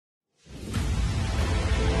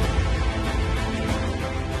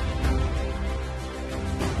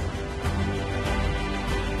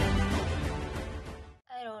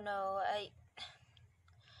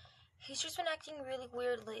He's just been acting really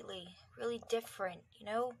weird lately. Really different, you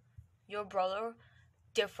know? Your brother?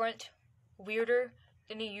 Different? Weirder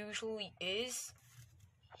than he usually is?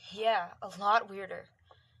 Yeah, a lot weirder.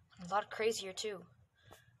 A lot crazier, too.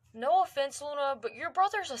 No offense, Luna, but your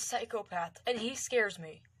brother's a psychopath, and he scares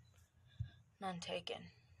me. None taken.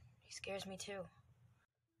 He scares me, too.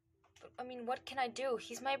 But, I mean, what can I do?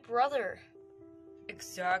 He's my brother.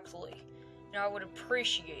 Exactly. Now, I would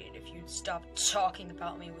appreciate it if you'd stop talking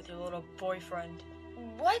about me with your little boyfriend.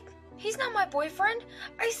 What? He's not my boyfriend.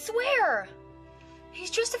 I swear.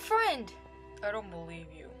 He's just a friend. I don't believe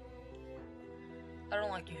you. I don't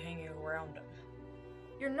like you hanging around him.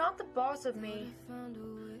 You're not the boss of me.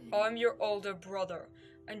 I'm your older brother,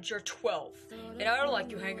 and you're 12. And I don't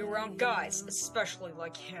like you hanging around guys, especially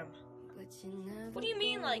like him. What do you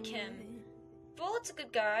mean, like him? Bullet's a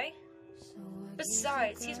good guy.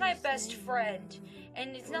 Besides, he's my best friend.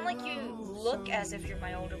 And it's not like you look as if you're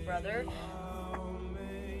my older brother.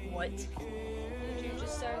 What did you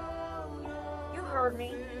just say? You heard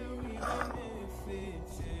me.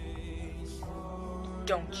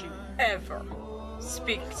 Don't you ever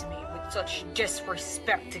speak to me with such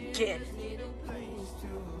disrespect again.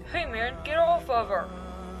 Hey man, get off of her.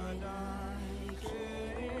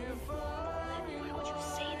 Why would you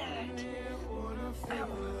say that? Ow.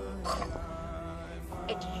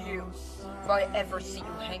 And you, if I ever see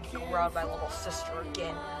you hanging around my little sister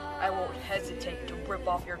again, I won't hesitate to rip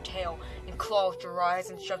off your tail and claw out your eyes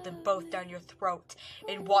and shove them both down your throat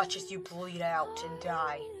and watch as you bleed out and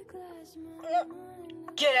die.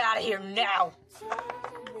 Get out of here now!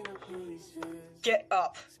 Get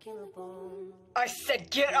up. I said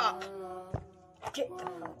get up! Get the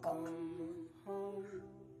hell up.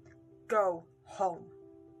 Go home.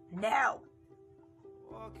 Now!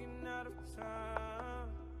 Walking out of time,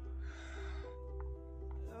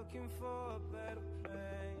 looking for a better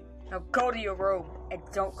place. Now go to your room and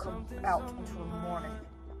don't come out until the morning.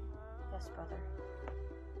 Yes, brother.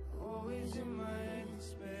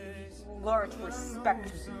 Learn to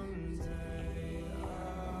respect me.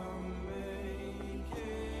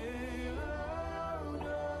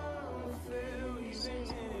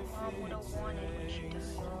 Mom would have wanted when she died.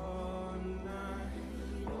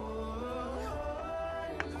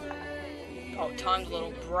 Oh, Time's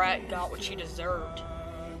little brat got what she deserved.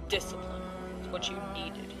 Discipline is what you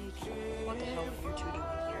needed. What the hell are you two doing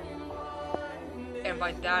here? And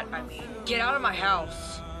by that, I mean, get out of my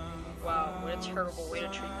house! Wow, what a terrible way to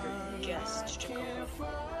treat your guest, Jacoba.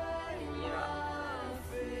 Yeah.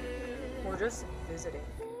 We're just visiting.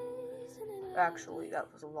 Actually, that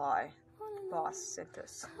was a lie. Boss sent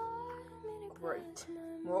us. Great.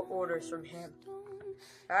 More orders from him.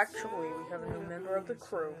 Actually, we have a new member of the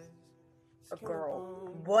crew. A girl.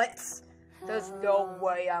 What? There's no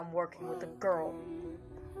way I'm working with a girl.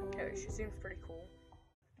 Okay, she seems pretty cool.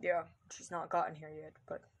 Yeah, she's not gotten here yet,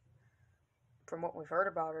 but from what we've heard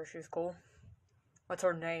about her, she's cool. What's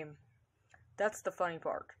her name? That's the funny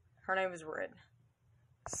part. Her name is Rin.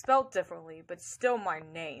 Spelled differently, but still my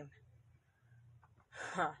name.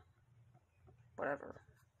 Huh. Whatever.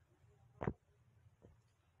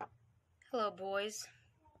 Hello, boys.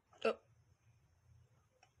 Oh.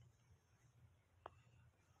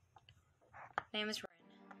 Name is Rin.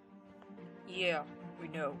 Yeah, we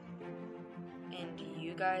know. And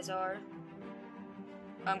you guys are?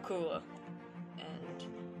 I'm Kula. And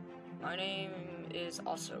my name is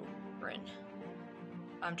also Rin.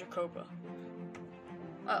 I'm Jacoba.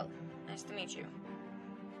 Oh, nice to meet you.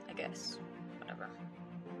 I guess. Whatever.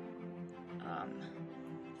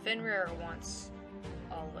 Fenrir wants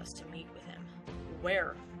all of us to meet with him.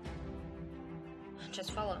 Where?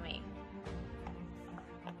 Just follow me.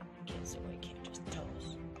 Can't say why you can't just tell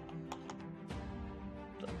us.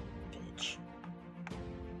 The bitch.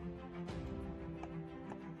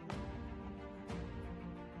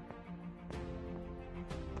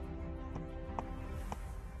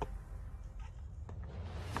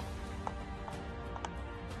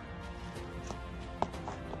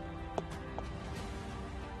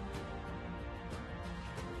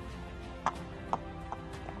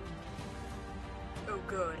 Oh,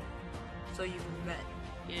 good. So you've met.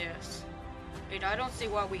 Yes. And I don't see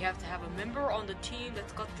why we have to have a member on the team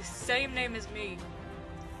that's got the same name as me.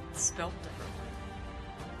 It's spelled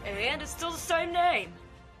differently. And it's still the same name!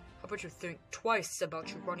 How about you think twice about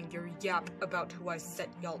you running your yap about who I set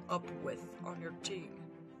y'all up with on your team?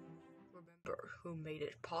 Remember who made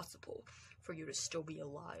it possible for you to still be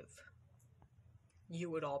alive. You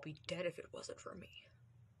would all be dead if it wasn't for me.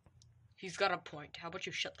 He's got a point. How about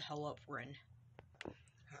you shut the hell up, Rin?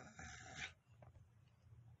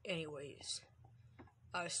 Anyways,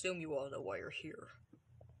 I assume you all know why you're here.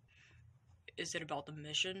 Is it about the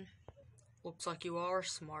mission? Looks like you are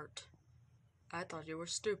smart. I thought you were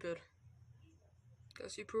stupid.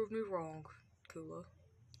 Guess you proved me wrong, Kula.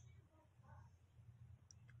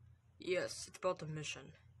 Yes, it's about the mission.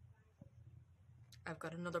 I've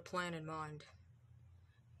got another plan in mind.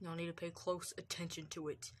 You'll need to pay close attention to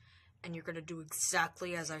it, and you're gonna do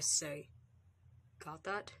exactly as I say. Got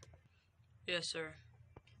that? Yes, sir.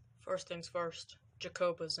 First things first,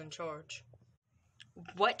 Jacoba's in charge.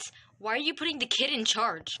 What? Why are you putting the kid in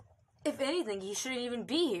charge? If anything, he shouldn't even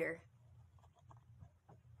be here.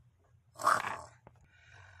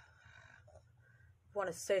 Want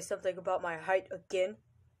to say something about my height again?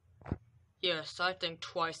 Yes, I think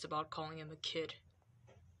twice about calling him a kid.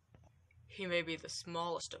 He may be the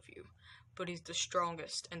smallest of you, but he's the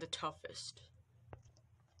strongest and the toughest.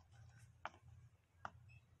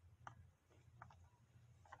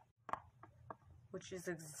 Which is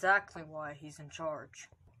exactly why he's in charge.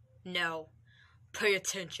 Now, pay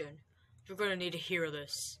attention. You're gonna need to hear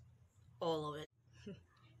this. All of it.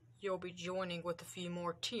 You'll be joining with a few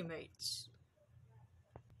more teammates.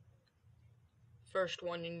 First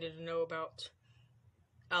one you need to know about.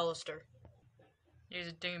 Alistair. He's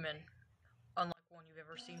a demon, unlike one you've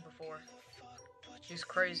ever seen before. He's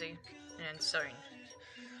crazy and insane.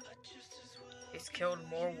 He's killed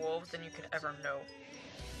more wolves than you could ever know.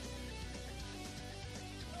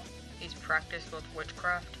 He's practiced with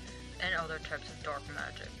witchcraft and other types of dark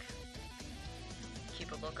magic.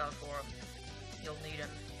 Keep a lookout for him. You'll need him,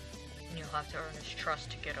 and you'll have to earn his trust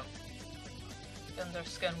to get him. Then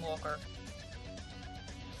there's Skinwalker.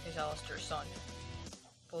 He's Alistair's son.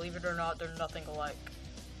 Believe it or not, they're nothing alike.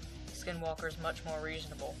 Skinwalker is much more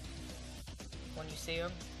reasonable. When you see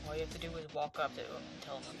him, all you have to do is walk up to him and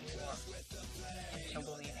tell him who you are, and he'll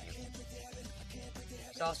believe you.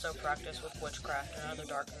 He's also practiced with witchcraft and other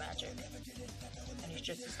dark magic, and he's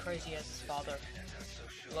just as crazy as his father,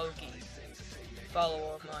 Loki, a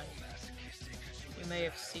follower of mine. You may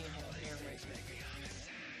have seen him near me.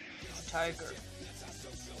 He's a tiger,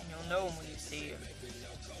 and you'll know him when you see him.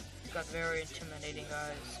 He's got very intimidating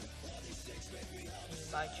eyes, and you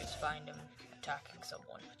might just find him attacking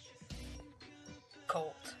someone.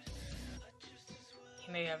 Colt.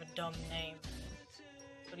 He may have a dumb name,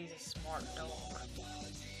 but he's a smart dog.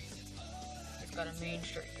 He's got a mean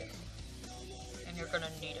streak in him, and you're gonna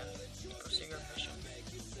need him to pursue your mission.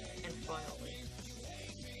 And finally,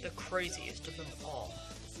 the craziest of them all,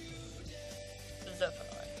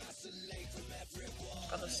 Zephaniah. He's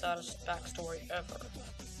got the saddest backstory ever.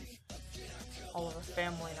 All of her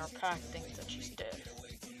family and our pack think that she's dead.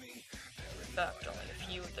 In fact, only a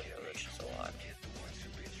few of them know that she's alive.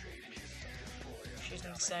 She's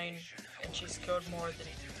insane, and she's killed more than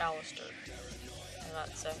Alistair, and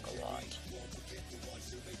that's saying a lot.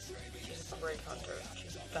 She's a great hunter.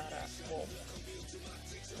 She's a badass wolf.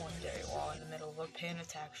 One day, while in the middle of a pain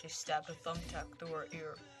attack, she stabbed a thumbtack through her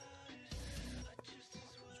ear.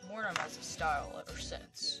 She's worn him as a style ever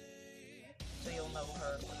since, so you'll know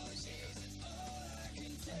her when you see her.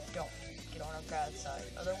 And don't get on her bad side,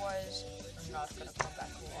 otherwise you're not gonna come back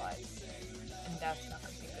alive, and that's not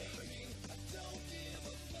gonna be good for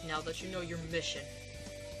you. Now that you know your mission,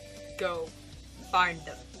 go find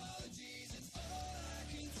them.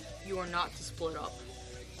 You are not to split up.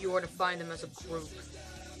 You are to find them as a group.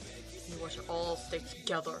 You are to all stay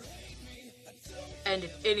together. And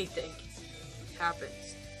if anything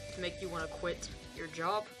happens to make you want to quit your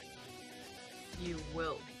job, you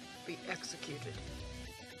will be executed.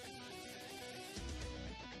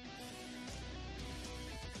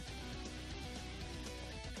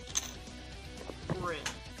 Rin.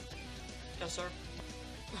 Yes, sir?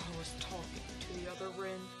 I was talking to the other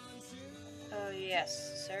Rin.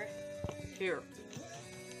 Yes, sir. Here.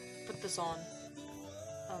 Put this on.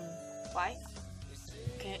 Why?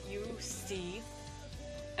 Can't you see?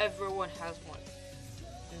 Everyone has one.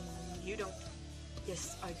 You don't.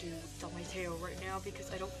 Yes, I do. It's on my tail right now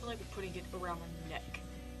because I don't feel like putting it around my neck.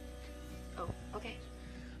 Oh, okay.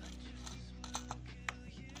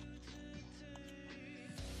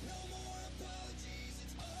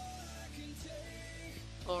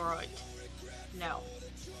 Alright. Now,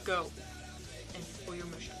 go.